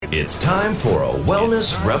It's time for a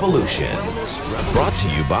Wellness Revolution. Brought to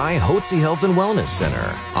you by Hotze Health and Wellness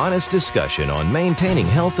Center. Honest discussion on maintaining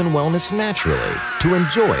health and wellness naturally to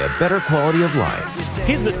enjoy a better quality of life.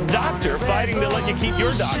 He's the doctor fighting to let you keep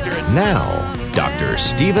your doctorate. Now, Dr.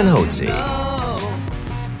 Stephen Hotze.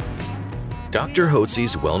 Dr.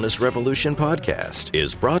 Hotze's Wellness Revolution podcast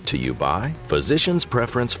is brought to you by Physicians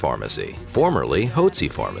Preference Pharmacy, formerly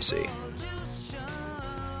Hotze Pharmacy.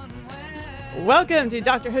 Welcome to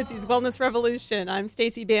Dr. Hotze's Wellness Revolution. I'm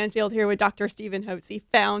Stacey Banfield here with Dr. Stephen Hotze,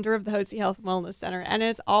 founder of the Hotze Health and Wellness Center. And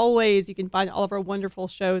as always, you can find all of our wonderful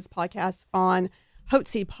shows, podcasts on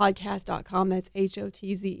hotzepodcast.com. That's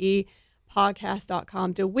HOTZE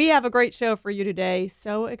podcast.com. Do we have a great show for you today?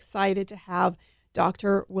 So excited to have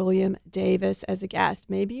Dr. William Davis as a guest.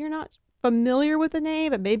 Maybe you're not familiar with the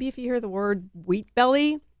name, but maybe if you hear the word wheat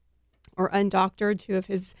belly or undoctored, two of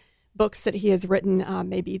his books that he has written,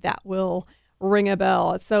 maybe that will ring a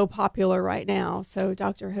bell. It's so popular right now. So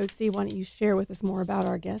Dr. Hotze, why don't you share with us more about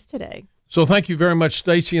our guest today? So thank you very much,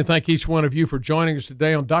 Stacey, and thank each one of you for joining us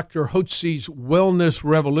today on Dr. Hotze's Wellness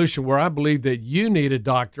Revolution, where I believe that you need a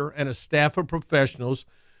doctor and a staff of professionals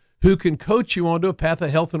who can coach you onto a path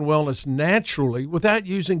of health and wellness naturally without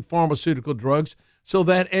using pharmaceutical drugs, so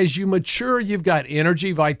that as you mature, you've got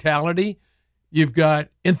energy, vitality, you've got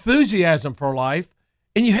enthusiasm for life,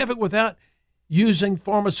 and you have it without using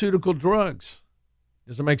pharmaceutical drugs.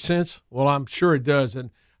 Does it make sense? Well, I'm sure it does. And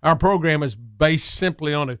our program is based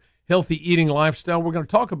simply on a healthy eating lifestyle. We're going to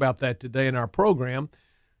talk about that today in our program.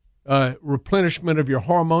 Replenishment of your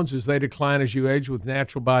hormones as they decline as you age with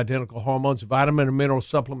natural bioidentical hormones, vitamin and mineral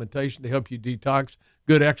supplementation to help you detox,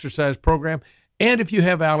 good exercise program, and if you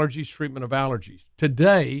have allergies, treatment of allergies.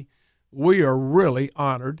 Today, we are really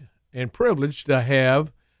honored and privileged to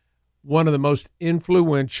have one of the most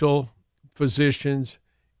influential physicians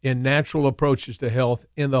in natural approaches to health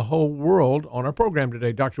in the whole world on our program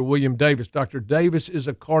today, Dr. William Davis. Dr. Davis is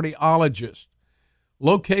a cardiologist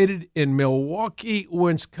located in Milwaukee,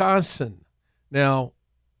 Wisconsin. Now,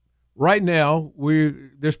 right now,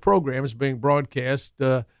 this program is being broadcast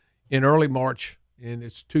in early March, and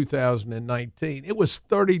it's 2019. It was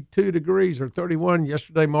 32 degrees or 31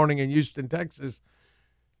 yesterday morning in Houston, Texas.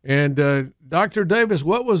 And Dr. Davis,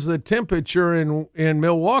 what was the temperature in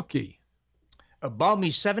Milwaukee? A balmy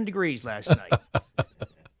 7 degrees last night.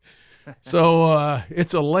 So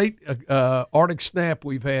it's a late Arctic snap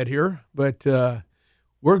we've had here, but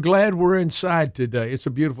we're glad we're inside today. It's a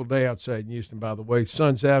beautiful day outside in Houston, by the way.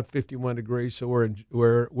 Sun's out, 51 degrees, so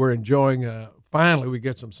we're enjoying. Finally, we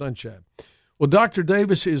get some sunshine. Well, Dr.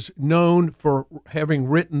 Davis is known for having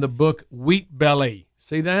written the book Wheat Belly.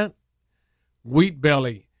 See that? Wheat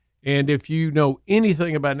Belly. And if you know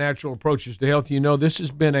anything about natural approaches to health, you know this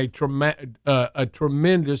has been a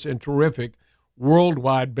tremendous and terrific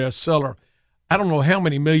worldwide bestseller. I don't know how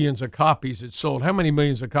many millions of copies it's sold. How many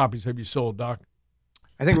millions of copies have you sold, Doc?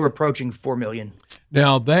 I think we're approaching 4 million.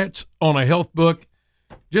 Now, that's on a health book.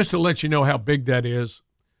 Just to let you know how big that is,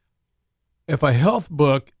 if a health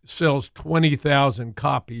book sells 20,000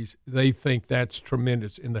 copies, they think that's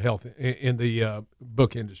tremendous in the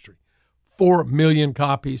book industry. 4 million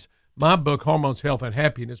copies. My book, Hormones, Health, and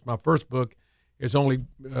Happiness, my first book, is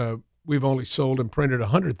we've only sold and printed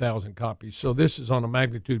 100,000 copies. So this is on a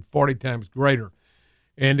magnitude 40 times greater.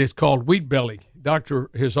 And it's called Wheat Belly. Doctor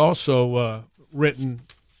has also written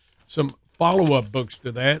some follow-up books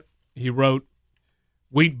to that. He wrote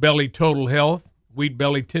Wheat Belly Total Health, Wheat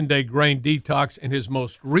Belly 10-Day Grain Detox, and his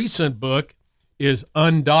most recent book is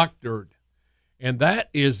Undoctored. And that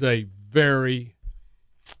is a very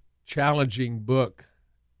challenging book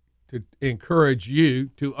to encourage you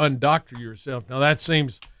to undoctor yourself. Now, that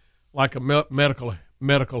seems like a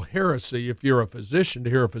medical heresy if you're a physician, to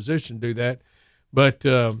hear a physician do that. But,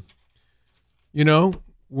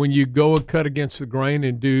 when you go and cut against the grain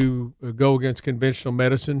and go against conventional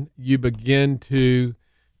medicine, you begin to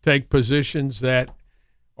take positions that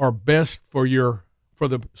are best for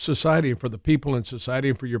the society and for the people in society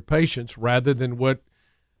and for your patients, rather than what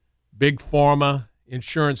big pharma,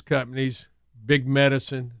 insurance companies, big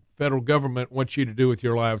medicine, federal government wants you to do with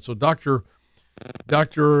your life. So Dr.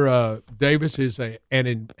 Davis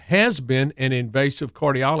has been an invasive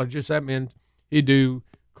cardiologist. That means he do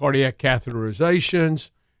cardiac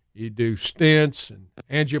catheterizations, you do stents and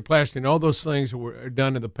angioplasty and all those things that were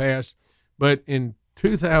done in the past. But in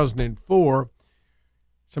 2004,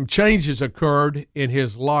 some changes occurred in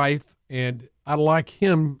his life, and I'd like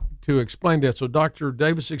him to explain that. So Dr.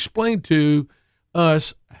 Davis, explain to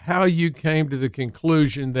us how you came to the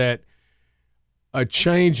conclusion that a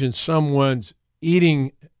change in someone's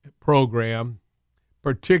eating program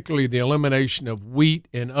particularly the elimination of wheat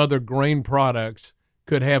and other grain products,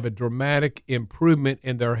 could have a dramatic improvement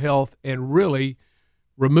in their health and really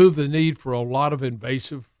remove the need for a lot of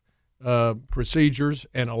invasive procedures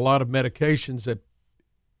and a lot of medications that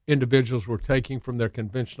individuals were taking from their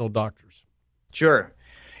conventional doctors. Sure.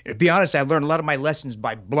 To be honest, I learned a lot of my lessons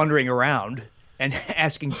by blundering around and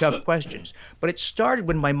asking tough questions. But it started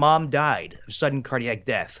when my mom died of sudden cardiac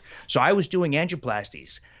death. So I was doing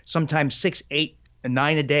angioplasties, sometimes 6, 8,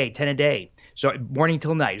 9 a day, 10 a day. So morning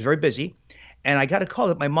till night. It was very busy. And I got a call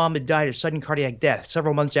that my mom had died of sudden cardiac death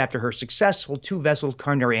several months after her successful 2-vessel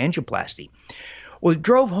coronary angioplasty. Well, it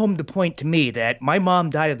drove home the point to me that my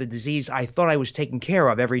mom died of the disease I thought I was taking care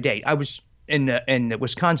of every day. I was in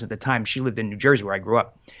Wisconsin at the time. She lived in New Jersey, where I grew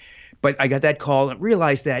up. But I got that call and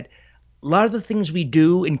realized that a lot of the things we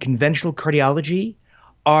do in conventional cardiology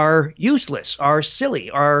are useless, are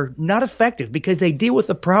silly, are not effective because they deal with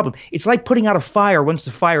the problem. It's like putting out a fire once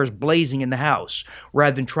the fire is blazing in the house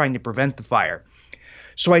rather than trying to prevent the fire.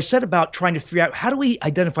 So I set about trying to figure out, how do we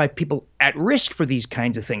identify people at risk for these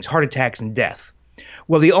kinds of things, heart attacks and death?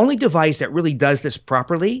 Well, the only device that really does this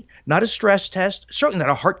properly, not a stress test, certainly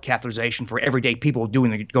not a heart catheterization for everyday people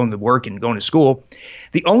going to work and going to school.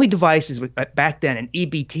 The only device is back then an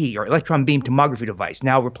EBT, or electron beam tomography device,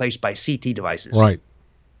 now replaced by CT devices. Right.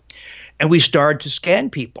 And we started to scan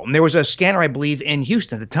people. And there was a scanner, I believe, in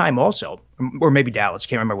Houston at the time also, or maybe Dallas,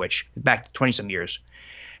 can't remember which, back 20-some years.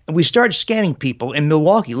 And we started scanning people in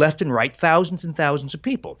Milwaukee, left and right, thousands and thousands of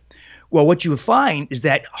people. Well, what you find is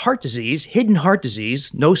that heart disease, hidden heart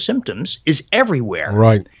disease, no symptoms, is everywhere.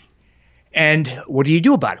 Right. And what do you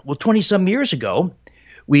do about it? Well, 20-some years ago,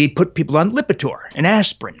 we put people on Lipitor and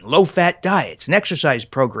aspirin, low-fat diets, and exercise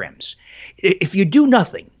programs. If you do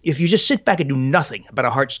nothing, if you just sit back and do nothing about a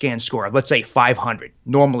heart scan score, let's say 500,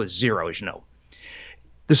 normal is 0, as you know,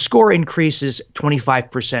 the score increases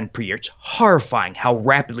 25% per year. It's horrifying how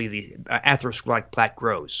rapidly the atherosclerotic plaque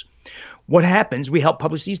grows. What happens, we help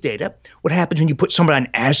publish these data, what happens when you put someone on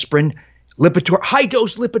aspirin, Lipitor,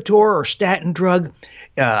 high-dose Lipitor or statin drug,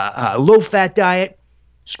 low-fat diet,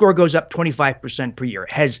 score goes up 25% per year.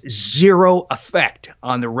 It has zero effect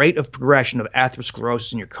on the rate of progression of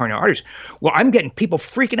atherosclerosis in your coronary arteries. Well, I'm getting people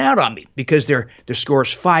freaking out on me because their score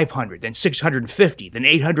is 500, then 650, then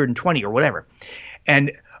 820 or whatever.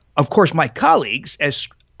 And, of course, my colleagues, as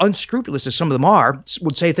unscrupulous as some of them are,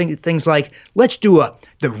 would say things like, let's do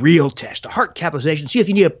the real test, a heart catheterization, see if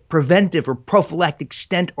you need a preventive or prophylactic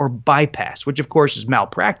stent or bypass, which of course is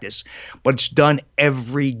malpractice, but it's done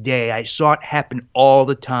every day. I saw it happen all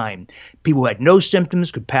the time. People who had no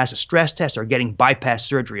symptoms could pass a stress test or getting bypass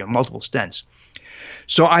surgery on multiple stents.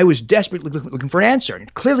 So I was desperately looking for an answer.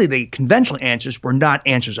 And clearly the conventional answers were not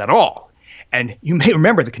answers at all. And you may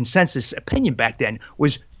remember the consensus opinion back then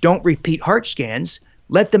was don't repeat heart scans,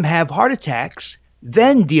 let them have heart attacks,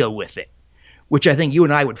 then deal with it, which I think you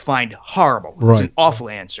and I would find horrible. Right. It's an awful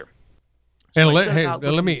answer. So and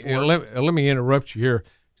let me interrupt you here,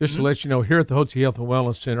 just to let you know. Here at the Hotze Health and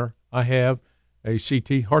Wellness Center, I have a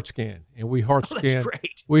CT heart scan, and we heart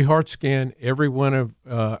scan every one of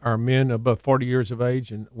our men above 40 years of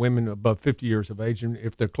age and women above 50 years of age, and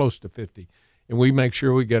if they're close to 50, and we make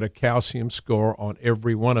sure we get a calcium score on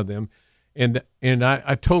every one of them. And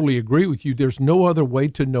I totally agree with you. There's no other way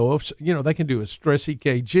to know if, they can do a stress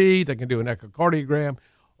EKG, they can do an echocardiogram,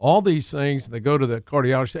 all these things. They go to the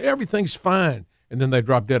cardiologist, say everything's fine, and then they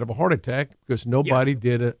drop dead of a heart attack because nobody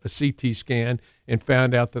did a CT scan and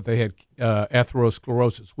found out that they had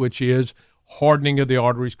atherosclerosis, which is hardening of the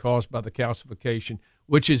arteries caused by the calcification,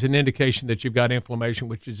 which is an indication that you've got inflammation,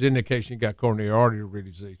 which is an indication you've got coronary artery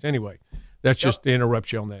disease. Anyway, that's just to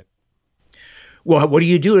interrupt you on that. Well, what do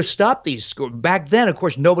you do to stop these scores? Back then, of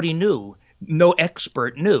course, nobody knew. No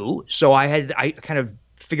expert knew. So I kind of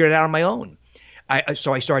figured it out on my own.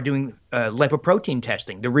 So I started doing lipoprotein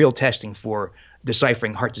testing, the real testing for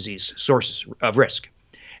deciphering heart disease sources of risk.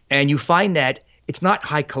 And you find that it's not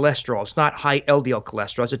high cholesterol. It's not high LDL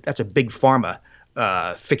cholesterol. That's a big pharma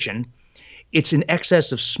fiction. It's in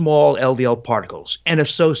excess of small LDL particles and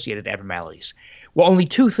associated abnormalities. Well, only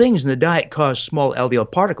two things in the diet cause small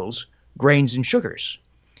LDL particles: grains and sugars.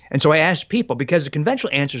 And so I asked people, because the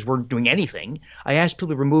conventional answers weren't doing anything, I asked people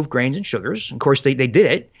to remove grains and sugars. Of course, they did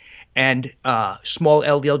it. And small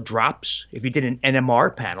LDL drops. If you did an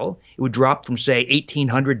NMR panel, it would drop from, say,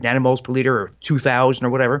 1,800 nanomoles per liter or 2,000 or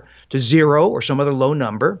whatever to 0 or some other low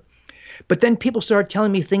number. But then people started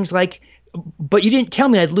telling me things like, but you didn't tell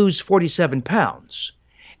me I'd lose 47 pounds.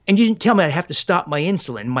 And you didn't tell me I'd have to stop my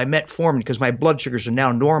insulin, my metformin, because my blood sugars are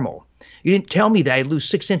now normal. You didn't tell me that I'd lose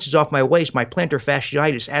 6 inches off my waist, my plantar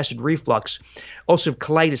fasciitis, acid reflux, ulcerative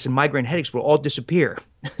colitis, and migraine headaches will all disappear.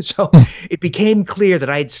 So it became clear that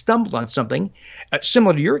I had stumbled on something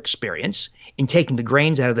similar to your experience in taking the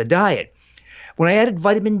grains out of the diet. When I added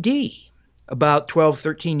vitamin D about 12,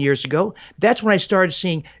 13 years ago, that's when I started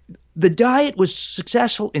seeing the diet was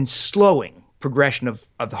successful in slowing progression of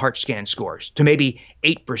the heart scan scores to maybe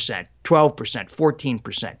 8%, 12%,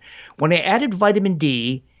 14%. When I added vitamin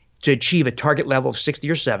D to achieve a target level of 60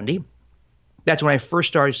 or 70, that's when I first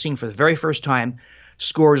started seeing for the very first time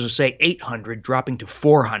scores of, say, 800 dropping to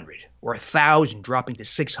 400 or 1,000 dropping to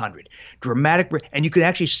 600. Dramatic, and you can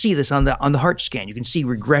actually see this on the heart scan. You can see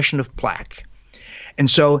regression of plaque. And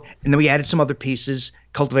then we added some other pieces,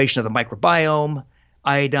 cultivation of the microbiome,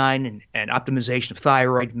 iodine and optimization of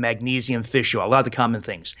thyroid, magnesium, fish oil, a lot of the common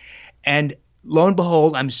things. And lo and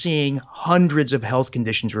behold, I'm seeing hundreds of health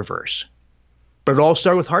conditions reverse. But it all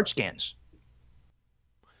started with heart scans.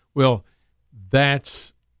 Well,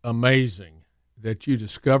 that's amazing that you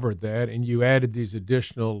discovered that and you added these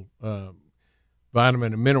additional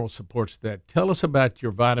vitamin and mineral supports to that. Tell us about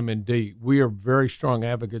your vitamin D. We are very strong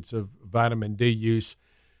advocates of vitamin D use.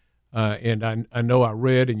 And I know I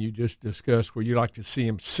read and you just discussed where you like to see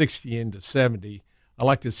them 60 into 70. I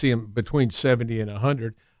like to see them between 70 and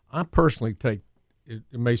 100. I personally take, it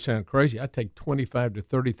may sound crazy, I take 25 to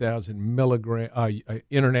 30,000 milligram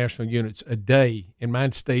international units a day, and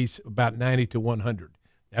mine stays about 90 to 100.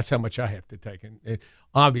 That's how much I have to take. And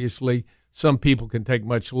obviously, some people can take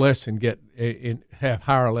much less and have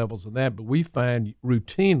higher levels than that. But we find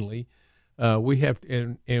routinely we have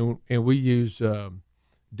to, and we use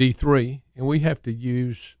D3, and we have to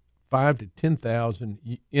use 5 to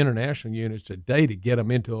 10,000 international units a day to get them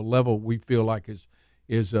into a level we feel like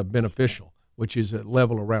is beneficial, which is a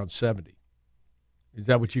level around 70. Is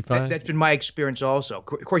that what you find? That's been my experience also. Of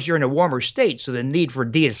course, you're in a warmer state, so the need for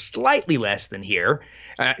D is slightly less than here.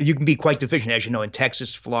 You can be quite deficient, as you know, in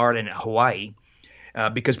Texas, Florida, and Hawaii.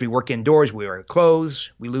 Because we work indoors, we wear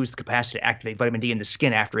clothes, we lose the capacity to activate vitamin D in the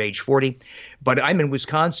skin after age 40. But I'm in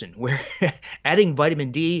Wisconsin, where adding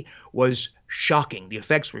vitamin D was shocking. The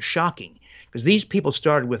effects were shocking because these people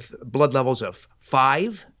started with blood levels of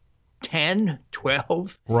 5, 10,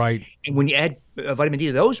 12. Right. And when you add vitamin D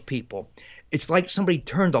to those people, it's like somebody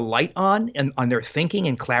turned a light on their thinking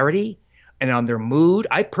and clarity and on their mood.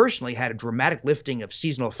 I personally had a dramatic lifting of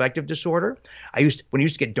seasonal affective disorder. When it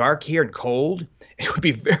used to get dark here and cold, it would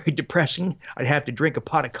be very depressing. I'd have to drink a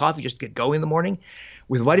pot of coffee just to get going in the morning.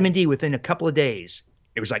 With vitamin D, within a couple of days,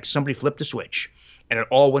 it was like somebody flipped a switch and it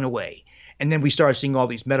all went away. And then we started seeing all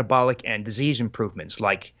these metabolic and disease improvements,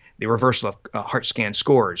 like the reversal of heart scan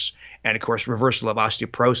scores, and of course, reversal of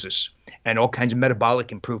osteoporosis, and all kinds of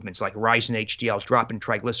metabolic improvements like rise in HDL, drop in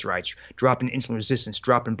triglycerides, drop in insulin resistance,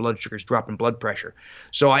 drop in blood sugars, drop in blood pressure.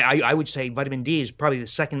 So I would say vitamin D is probably the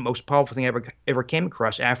second most powerful thing I ever came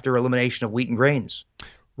across after elimination of wheat and grains.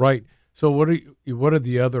 Right. So what are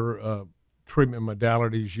the other treatment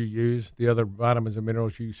modalities you use, the other vitamins and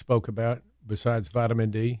minerals you spoke about besides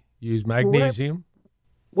vitamin D? You use magnesium?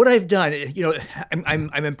 What I've done,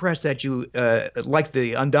 I'm impressed that you like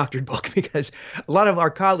the Undoctored book, because a lot of our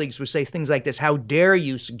colleagues would say things like this: "How dare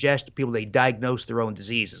you suggest to people they diagnose their own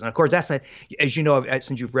diseases?" And of course, that's not, as you know,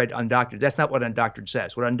 since you've read Undoctored, that's not what Undoctored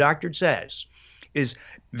says. What Undoctored says is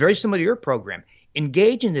very similar to your program.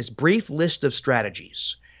 Engage in this brief list of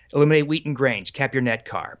strategies: eliminate wheat and grains, cap your net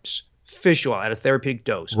carbs, fish oil at a therapeutic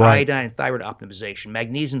dose, right, iodine and thyroid optimization,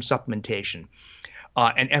 magnesium supplementation.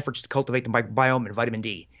 And efforts to cultivate the microbiome and vitamin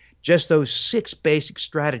D. Just those 6 basic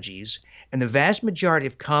strategies, and the vast majority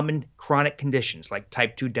of common chronic conditions like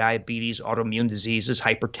type 2 diabetes, autoimmune diseases,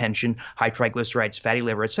 hypertension, high triglycerides, fatty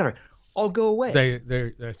liver, etc., all go away.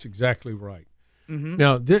 That's exactly right. Mm-hmm.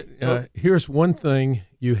 Now, here's one thing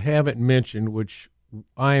you haven't mentioned, which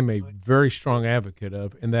I am a very strong advocate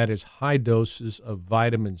of, and that is high doses of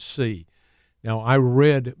vitamin C. Now, I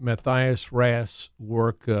read Matthias Rath's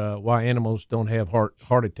work, Why Animals Don't Have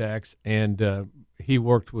Heart Attacks, and he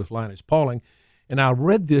worked with Linus Pauling. And I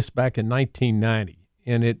read this back in 1990,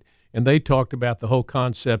 and they talked about the whole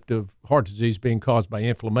concept of heart disease being caused by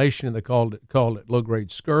inflammation, and they called it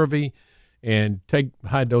low-grade scurvy, and take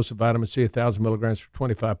high dose of vitamin C, 1,000 milligrams for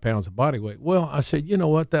 25 pounds of body weight. Well, I said, you know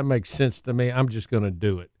what, that makes sense to me. I'm just going to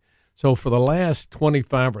do it. So for the last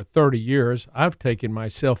 25 or 30 years, I've taken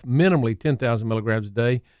myself minimally 10,000 milligrams a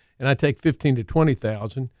day, and I take 15 to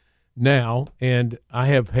 20,000 now, and I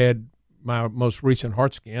have had my most recent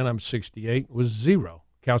heart scan, I'm 68, was 0.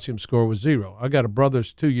 Calcium score was 0. I got a brother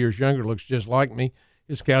that's 2 years younger, looks just like me.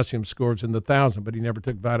 His calcium score's in the 1,000, but he never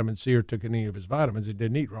took vitamin C or took any of his vitamins. He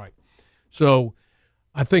didn't eat right. So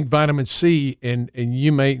I think vitamin C, and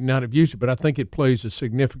you may not have used it, but I think it plays a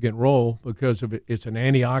significant role because of it's an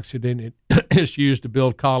antioxidant. It's used to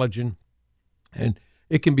build collagen, and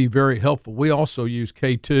it can be very helpful. We also use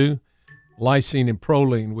K2, lysine, and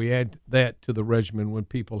proline. We add that to the regimen when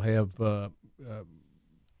people have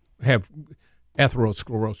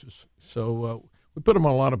atherosclerosis. So we put them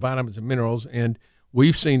on a lot of vitamins and minerals, and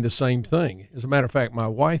we've seen the same thing. As a matter of fact, my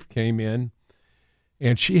wife came in,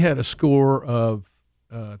 and she had a score of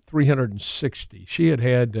 360. She had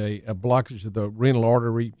a blockage of the renal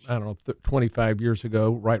artery, 25 years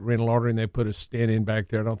ago, right renal artery, and they put a stent in back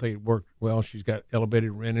there. I don't think it worked well. She's got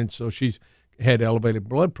elevated renin, so she's had elevated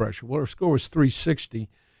blood pressure. Well, her score was 360,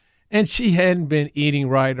 and she hadn't been eating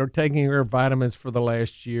right or taking her vitamins for the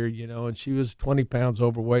last year, and she was 20 pounds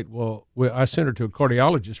overweight. Well, I sent her to a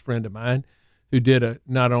cardiologist friend of mine who did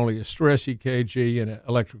not only a stress EKG and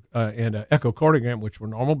an echocardiogram, which were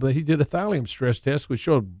normal, but he did a thallium stress test, which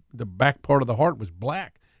showed the back part of the heart was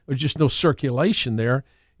black. There was just no circulation there.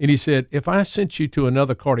 And he said, if I sent you to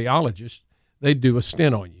another cardiologist, they'd do a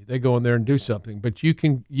stent on you. They go in there and do something. But you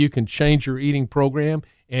can change your eating program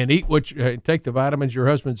and eat take the vitamins your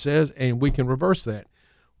husband says, and we can reverse that.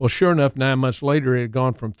 Well, sure enough, 9 months later, it had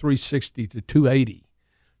gone from 360 to 280.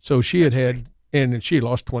 So she had and she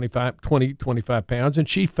lost 25 pounds, and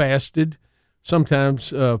she fasted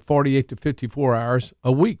sometimes 48 to 54 hours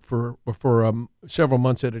a week for several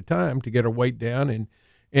months at a time to get her weight down,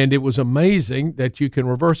 and it was amazing that you can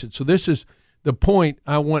reverse it. So this is the point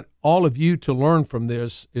I want all of you to learn from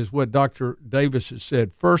this is what Dr. Davis has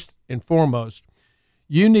said. First and foremost,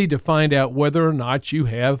 you need to find out whether or not you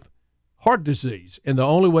have heart disease, and the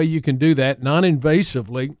only way you can do that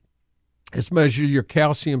non-invasively is measure your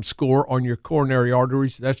calcium score on your coronary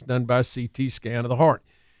arteries. That's done by a CT scan of the heart.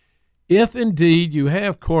 If indeed you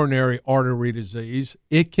have coronary artery disease,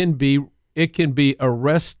 it can be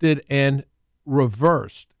arrested and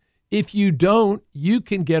reversed. If you don't, you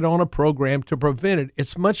can get on a program to prevent it.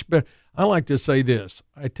 It's much better. I like to say this.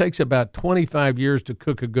 It takes about 25 years to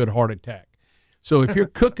cook a good heart attack. So if you're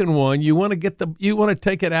cooking one, you want to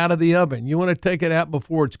take it out of the oven. You want to take it out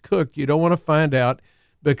before it's cooked. You don't want to find out,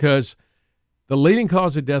 because the leading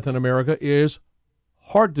cause of death in America is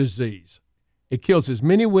heart disease. It kills as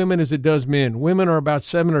many women as it does men. Women are about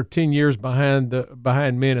 7 or 10 years behind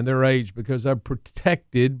men in their age because they're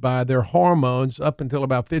protected by their hormones up until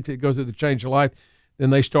about 50. It goes through the change of life. Then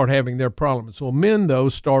they start having their problems. So men, though,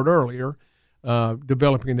 start earlier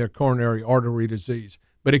developing their coronary artery disease.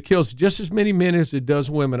 But it kills just as many men as it does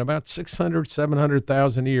women, about 600,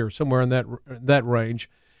 700,000 a year, somewhere in that range.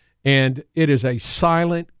 And it is a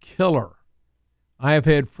silent killer. I have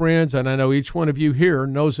had friends, and I know each one of you here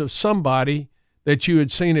knows of somebody that you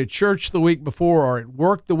had seen at church the week before or at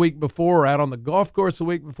work the week before or out on the golf course the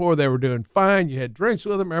week before. They were doing fine. You had drinks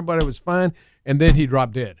with them. Everybody was fine. And then he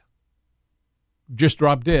dropped dead. Just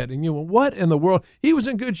dropped dead. And you went, what in the world? He was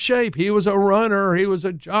in good shape. He was a runner. He was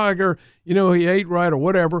a jogger. He ate right or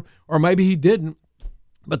whatever. Or maybe he didn't.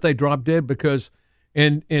 But they dropped dead because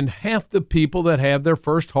and half the people that have their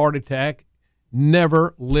first heart attack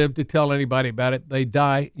never live to tell anybody about it. They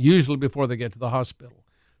die usually before they get to the hospital.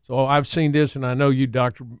 So I've seen this, and I know you,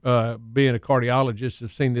 doctor, being a cardiologist,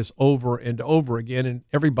 have seen this over and over again, and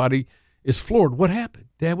everybody is floored. What happened?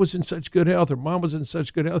 Dad was in such good health, or mom was in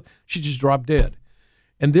such good health. She just dropped dead.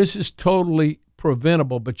 And this is totally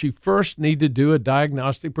preventable, but you first need to do a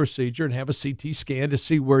diagnostic procedure and have a CT scan to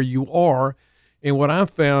see where you are. And what I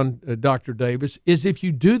found, Dr. Davis, is if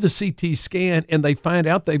you do the CT scan and they find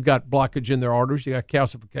out they've got blockage in their arteries, they got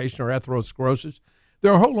calcification or atherosclerosis,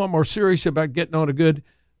 they're a whole lot more serious about getting on a good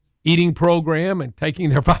eating program and taking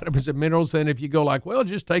their vitamins and minerals than if you go like, well,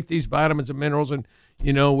 just take these vitamins and minerals and,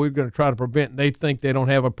 we're going to try to prevent. And they think they don't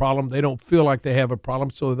have a problem. They don't feel like they have a problem,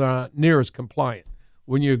 so they're not near as compliant.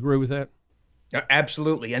 Wouldn't you agree with that?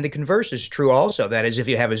 Absolutely. And the converse is true also. That is, if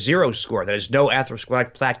you have a 0 score, that is no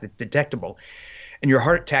atherosclerotic plaque detectable, and your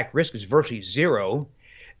heart attack risk is virtually 0,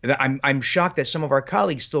 I'm shocked that some of our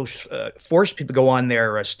colleagues still force people to go on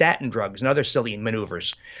their statin drugs and other silly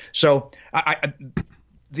maneuvers. So as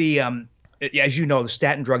you know, the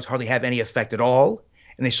statin drugs hardly have any effect at all,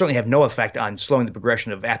 and they certainly have no effect on slowing the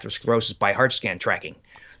progression of atherosclerosis by heart scan tracking.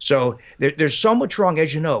 So there's so much wrong,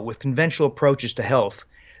 as you know, with conventional approaches to health,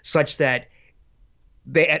 such that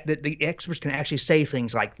the experts can actually say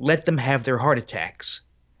things like, let them have their heart attacks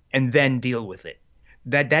and then deal with it.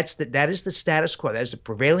 That is the status quo. That is the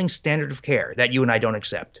prevailing standard of care that you and I don't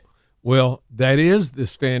accept. Well, that is the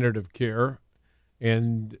standard of care.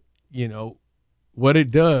 And, what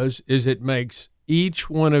it does is it makes each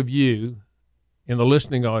one of you in the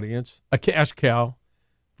listening audience a cash cow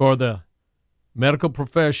for the medical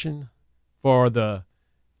profession, for the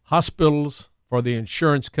hospitals, for the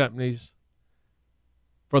insurance companies,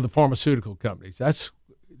 for the pharmaceutical companies. That's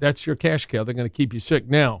your cash cow. They're going to keep you sick.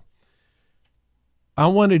 Now, I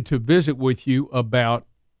wanted to visit with you about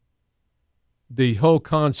the whole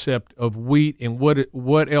concept of wheat and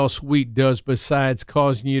what else wheat does besides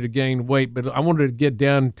causing you to gain weight. But I wanted to get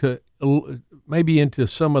down to maybe into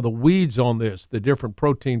some of the weeds on this, the different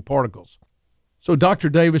protein particles. So, Dr.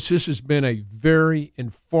 Davis, this has been a very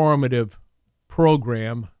informative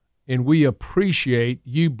program, and we appreciate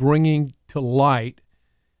you bringing to light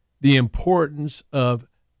the importance of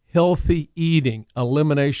healthy eating,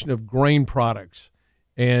 elimination of grain products,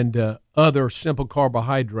 and other simple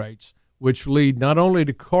carbohydrates, which lead not only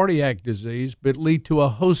to cardiac disease, but lead to a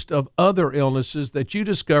host of other illnesses that you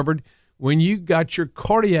discovered when you got your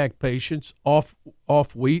cardiac patients off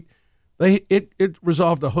wheat. It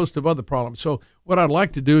resolved a host of other problems. So what I'd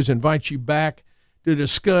like to do is invite you back to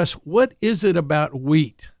discuss, what is it about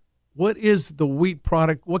wheat? What is the wheat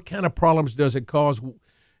product? What kind of problems does it cause?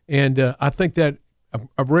 And I think that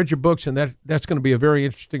I've read your books, and that's going to be a very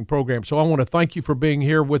interesting program. So I want to thank you for being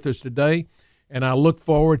here with us today, and I look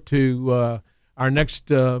forward to our next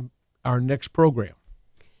program.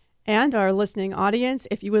 And our listening audience,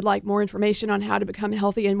 if you would like more information on how to become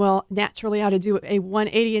healthy and well naturally, how to do a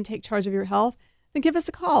 180 and take charge of your health, then give us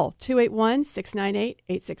a call,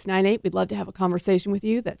 281-698-8698. We'd love to have a conversation with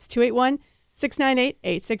you. That's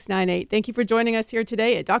 281-698-8698. Thank you for joining us here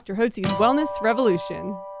today at Dr. Hotze's Wellness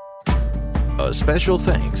Revolution. A special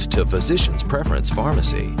thanks to Physicians Preference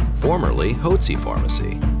Pharmacy, formerly Hotze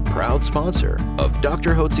Pharmacy, proud sponsor of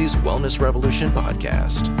Dr. Hotze's Wellness Revolution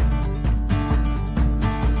podcast.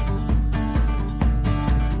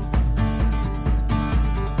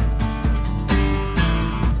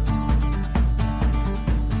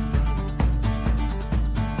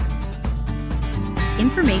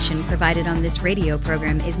 Information provided on this radio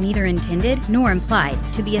program is neither intended nor implied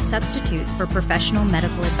to be a substitute for professional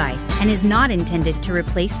medical advice and is not intended to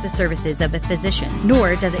replace the services of a physician,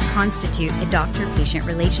 nor does it constitute a doctor-patient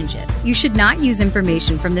relationship. You should not use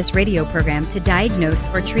information from this radio program to diagnose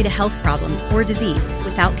or treat a health problem or disease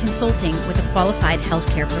without consulting with a qualified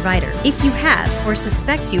healthcare provider. If you have or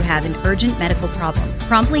suspect you have an urgent medical problem,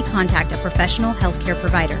 promptly contact a professional healthcare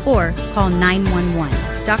provider or call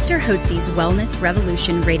 911. Dr. Hotze's Wellness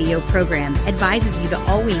Revolution radio program advises you to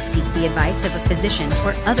always seek the advice of a physician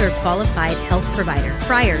or other qualified health provider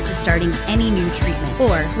prior to starting any new treatment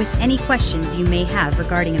or with any questions you may have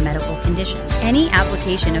regarding a medical condition. Any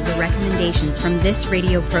application of the recommendations from this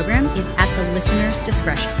radio program is at the listener's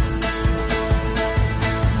discretion.